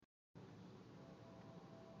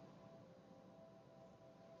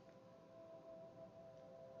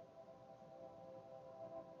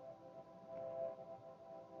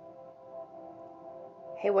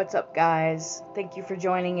Hey, what's up, guys? Thank you for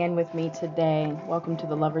joining in with me today. Welcome to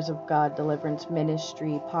the Lovers of God Deliverance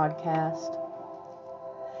Ministry podcast.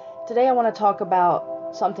 Today I want to talk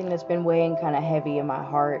about something that's been weighing kind of heavy in my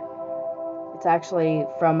heart. It's actually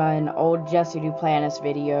from an old Jesse Duplantis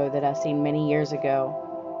video that I seen many years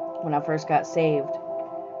ago when I first got saved.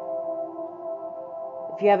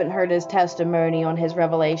 If you haven't heard his testimony on his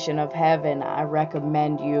revelation of heaven, I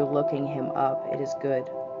recommend you looking him up. It is good.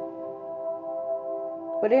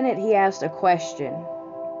 But in it, he asked a question,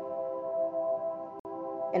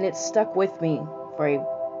 and it stuck with me for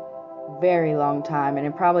a very long time, and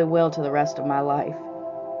it probably will to the rest of my life.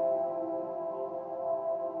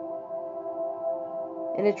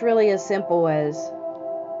 And it's really as simple as,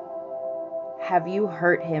 have you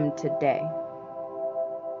hurt him today?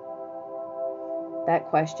 That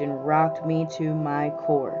question rocked me to my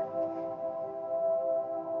core.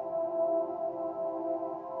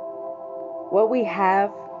 What we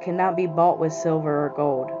have cannot be bought with silver or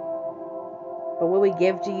gold, but what we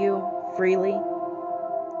give to you freely,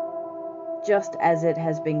 just as it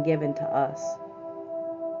has been given to us.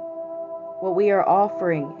 What we are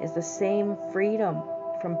offering is the same freedom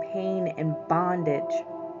from pain and bondage,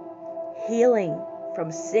 healing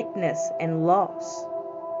from sickness and loss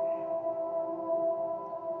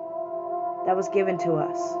that was given to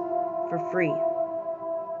us for free.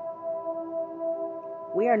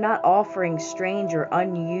 We are not offering strange or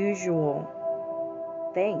unusual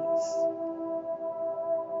things.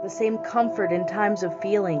 The same comfort in times of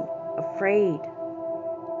feeling afraid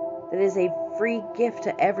that is a free gift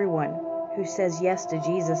to everyone who says yes to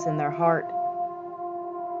Jesus in their heart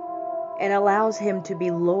and allows him to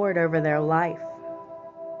be Lord over their life.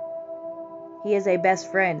 He is a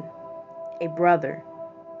best friend, a brother,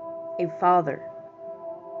 a father,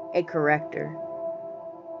 a corrector,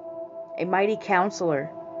 a mighty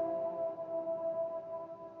counselor,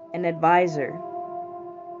 an advisor,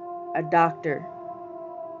 a doctor,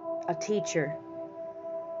 a teacher,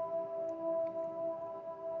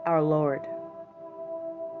 our Lord.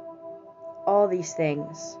 All these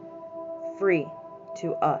things free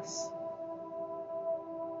to us.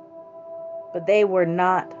 But they were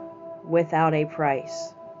not without a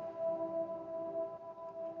price.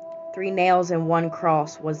 3 nails and 1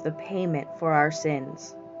 cross was the payment for our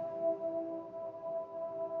sins.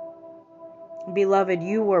 Beloved,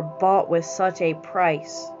 you were bought with such a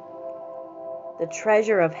price. The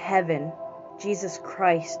treasure of heaven, Jesus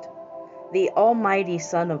Christ, the Almighty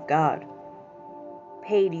Son of God,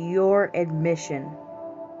 paid your admission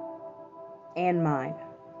and mine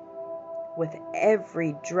with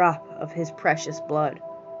every drop of his precious blood.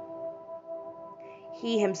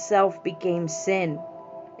 He himself became sin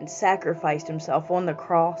and sacrificed himself on the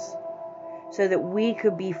cross so that we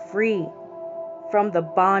could be free from the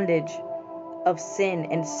bondage of sin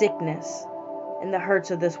and sickness and the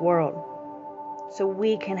hurts of this world, so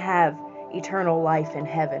we can have eternal life in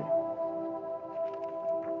heaven.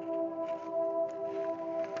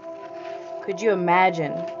 Could you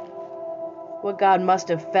imagine what God must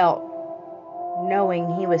have felt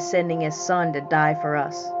knowing he was sending his son to die for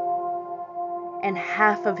us, and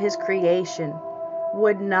half of his creation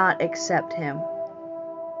would not accept him?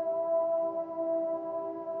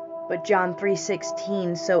 But John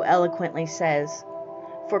 3:16 so eloquently says,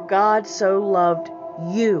 "For God so loved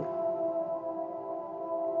you,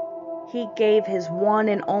 he gave his one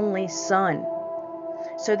and only Son,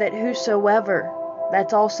 so that whosoever,"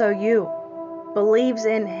 that's also you, "believes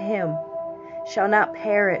in him shall not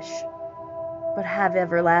perish, but have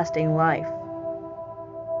everlasting life."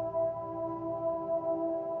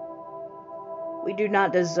 We do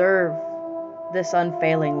not deserve this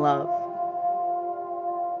unfailing love.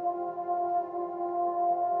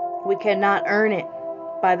 We cannot earn it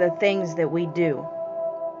by the things that we do.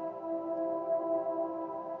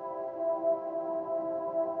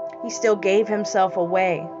 He still gave himself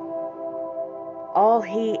away. All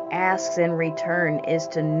he asks in return is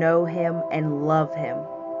to know him and love him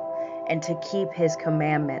and to keep his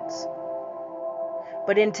commandments.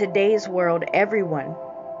 But in today's world, everyone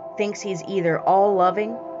thinks he's either all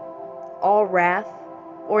loving, all wrath,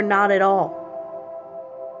 or not at all.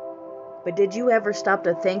 But did you ever stop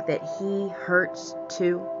to think that he hurts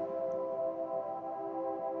too?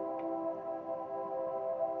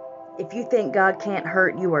 If you think God can't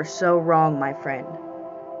hurt, you are so wrong, my friend.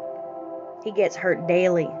 He gets hurt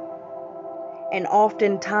daily, and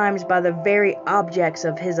oftentimes by the very objects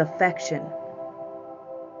of his affection.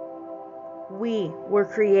 We were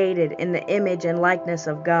created in the image and likeness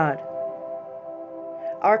of God.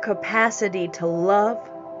 Our capacity to love,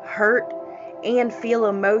 hurt, and feel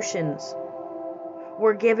emotions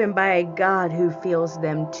were given by a God who feels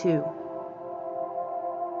them too.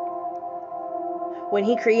 When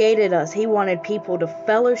He created us, He wanted people to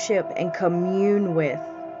fellowship and commune with,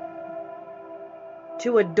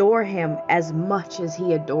 to adore Him as much as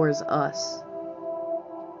He adores us.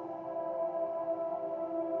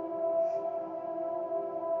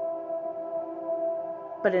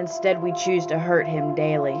 But instead we choose to hurt Him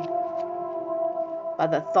daily by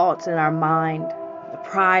the thoughts in our mind, the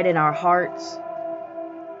pride in our hearts,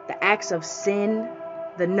 the acts of sin,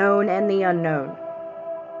 the known and the unknown.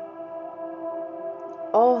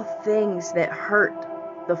 All things that hurt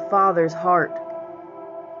the Father's heart.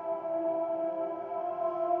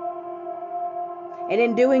 And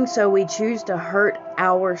in doing so, we choose to hurt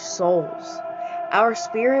our souls, our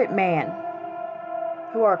spirit man,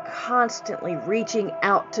 who are constantly reaching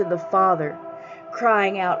out to the Father,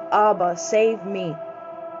 crying out, "Abba, save me.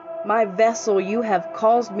 My vessel you have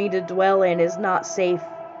caused me to dwell in is not safe.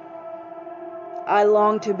 I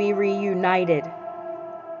long to be reunited.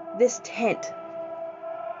 This tent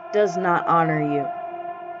does not honor you."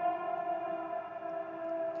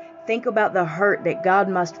 Think about the hurt that God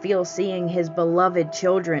must feel seeing His beloved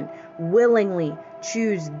children willingly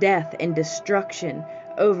choose death and destruction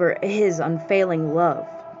over His unfailing love.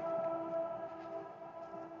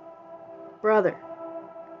 Brother,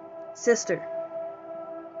 sister,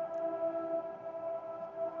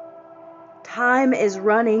 time is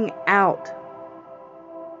running out.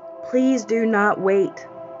 Please do not wait.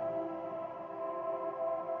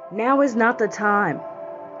 Now is not the time.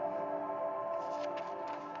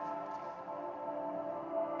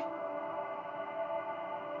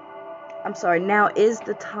 Now is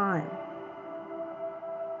the time.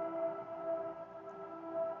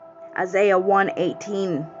 Isaiah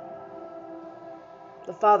 1:18.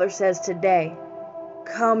 The Father says today,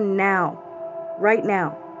 "Come now, right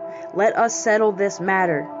now, let us settle this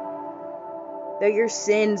matter. Though your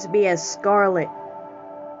sins be as scarlet,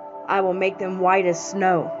 I will make them white as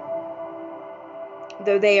snow.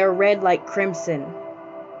 Though they are red like crimson,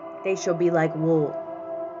 they shall be like wool."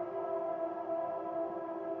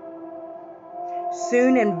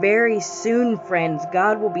 Soon and very soon, friends,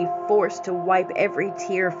 God will be forced to wipe every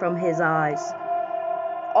tear from His eyes.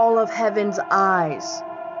 All of heaven's eyes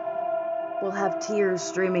will have tears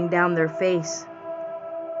streaming down their face.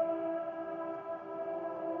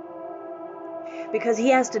 Because He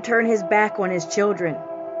has to turn His back on His children,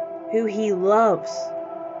 who He loves.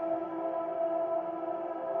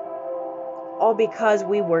 All because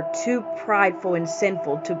we were too prideful and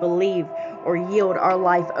sinful to believe or yield our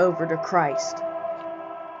life over to Christ.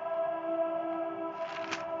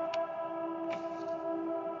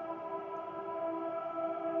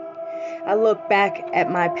 I look back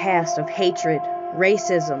at my past of hatred,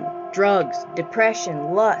 racism, drugs,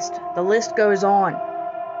 depression, lust. The list goes on.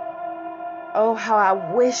 Oh, how I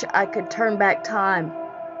wish I could turn back time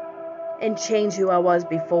and change who I was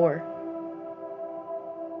before.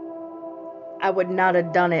 I would not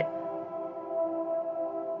have done it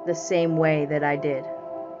the same way that I did.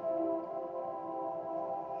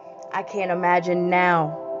 I can't imagine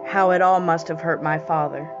now how it all must have hurt my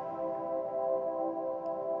father.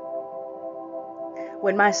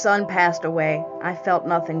 When my son passed away, I felt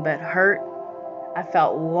nothing but hurt. I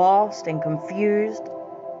felt lost and confused,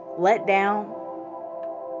 let down.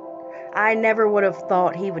 I never would have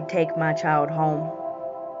thought he would take my child home.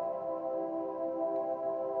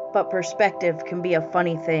 But perspective can be a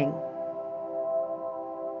funny thing.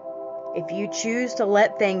 If you choose to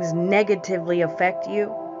let things negatively affect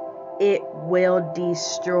you, it will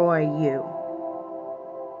destroy you.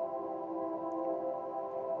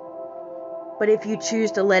 But if you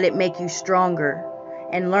choose to let it make you stronger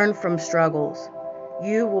and learn from struggles,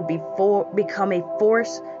 you will become a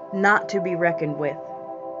force not to be reckoned with.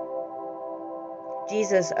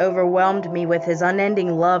 Jesus overwhelmed me with His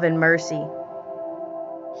unending love and mercy.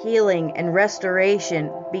 Healing and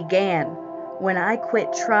restoration began when I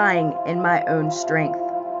quit trying in my own strength.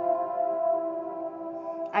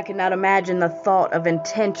 I cannot imagine the thought of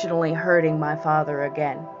intentionally hurting my father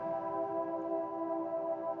again.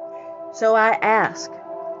 So I ask,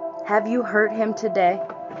 have you hurt him today?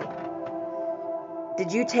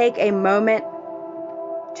 Did you take a moment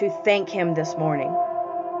to thank him this morning?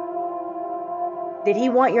 Did he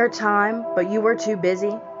want your time, but you were too busy?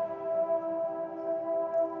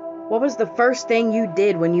 What was the first thing you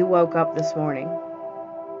did when you woke up this morning?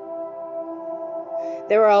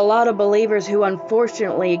 There are a lot of believers who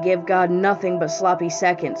unfortunately give God nothing but sloppy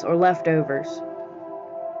seconds or leftovers.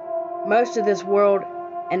 Most of this world,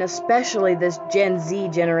 and especially this Gen Z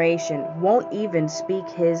generation, won't even speak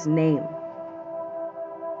His name.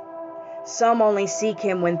 Some only seek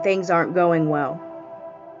him when things aren't going well.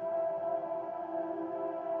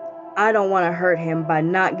 I don't want to hurt him by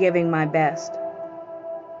not giving my best.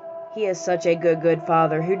 He is such a good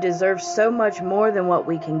Father who deserves so much more than what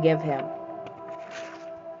we can give him.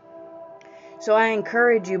 So I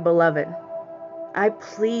encourage you, beloved. I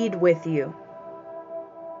plead with you.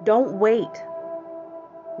 Don't wait.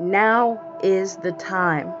 Now is the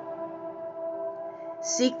time.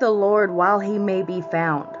 Seek the Lord while he may be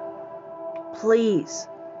found. Please,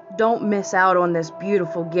 don't miss out on this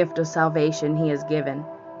beautiful gift of salvation he has given.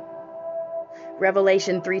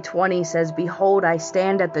 Revelation 3:20 says, "Behold, I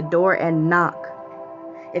stand at the door and knock.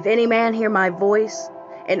 If any man hear my voice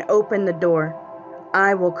and open the door,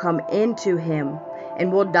 I will come into him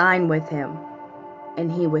and will dine with him,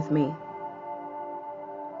 and he with me."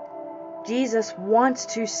 Jesus wants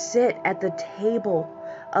to sit at the table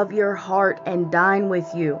of your heart and dine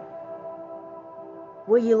with you.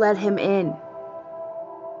 Will you let him in?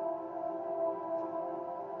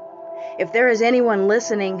 If there is anyone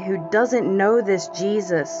listening who doesn't know this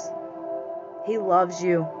Jesus, he loves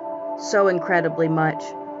you so incredibly much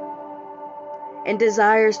and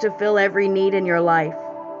desires to fill every need in your life.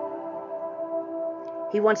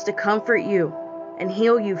 He wants to comfort you and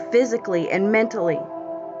heal you physically and mentally.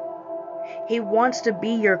 He wants to be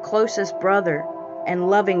your closest brother and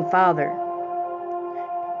loving father,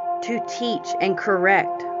 to teach and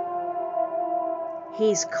correct.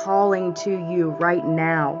 He's calling to you right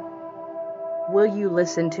now. Will you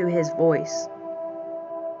listen to his voice?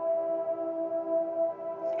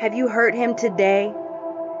 Have you hurt him today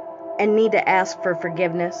and need to ask for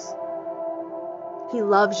forgiveness? He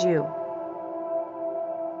loves you.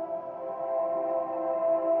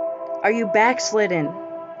 Are you backslidden?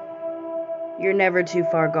 You're never too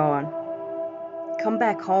far gone. Come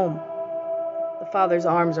back home. The Father's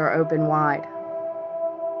arms are open wide.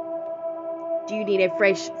 Do you need a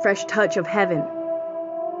fresh touch of heaven?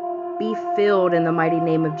 Be filled in the mighty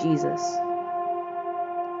name of Jesus.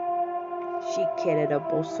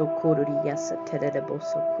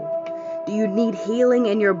 Do you need healing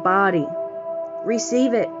in your body?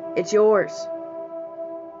 Receive it. It's yours.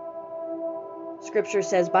 Scripture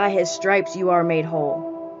says, by his stripes you are made whole.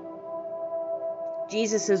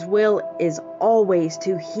 Jesus' will is always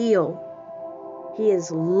to heal. He is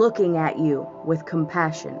looking at you with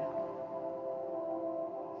compassion.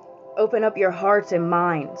 Open up your hearts and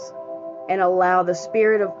minds and allow the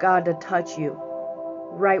Spirit of God to touch you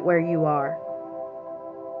right where you are.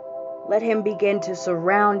 Let him begin to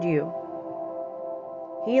surround you.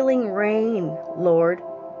 Healing rain, Lord.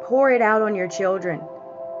 Pour it out on your children.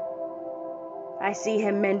 I see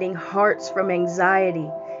him mending hearts from anxiety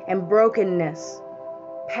and brokenness,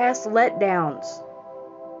 past letdowns.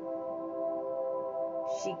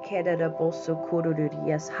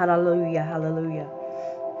 Yes, hallelujah, hallelujah.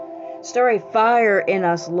 Stir a fire in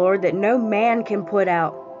us, Lord, that no man can put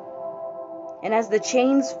out. And as the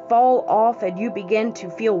chains fall off and you begin to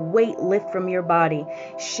feel weight lift from your body,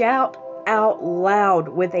 shout out loud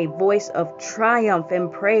with a voice of triumph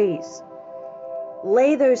and praise.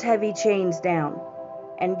 Lay those heavy chains down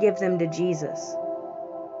and give them to Jesus.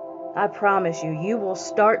 I promise you, you will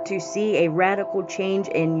start to see a radical change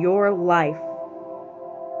in your life.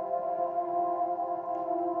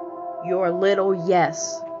 Your little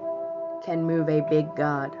yes can move a big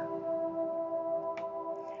God.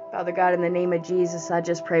 Father God, in the name of Jesus, I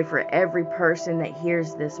just pray for every person that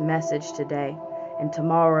hears this message today and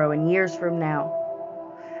tomorrow and years from now.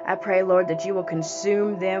 I pray, Lord, that you will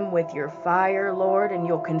consume them with your fire, Lord, and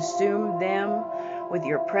you'll consume them with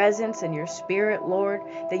your presence and your spirit, Lord,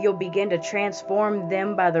 that you'll begin to transform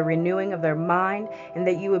them by the renewing of their mind, and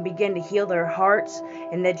that you will begin to heal their hearts,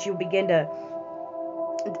 and that you'll begin to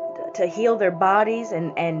heal their bodies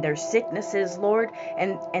and their sicknesses, Lord,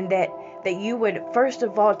 and that you would first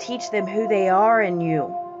of all teach them who they are in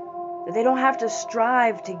you, that they don't have to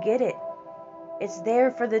strive to get it. It's there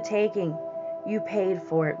for the taking. You paid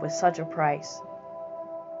for it with such a price.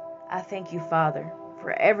 I thank you, Father,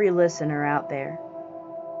 for every listener out there.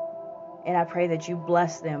 And I pray that you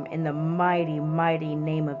bless them in the mighty, mighty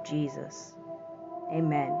name of Jesus.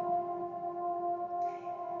 Amen.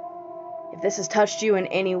 If this has touched you in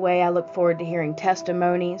any way, I look forward to hearing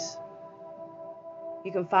testimonies.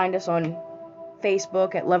 You can find us on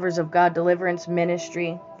Facebook at Lovers of God Deliverance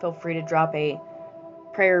Ministry. Feel free to drop a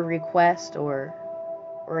prayer request or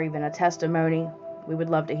even a testimony. We would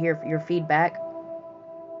love to hear your feedback.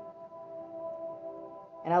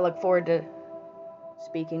 And I look forward to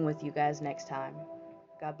speaking with you guys next time.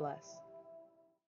 God bless.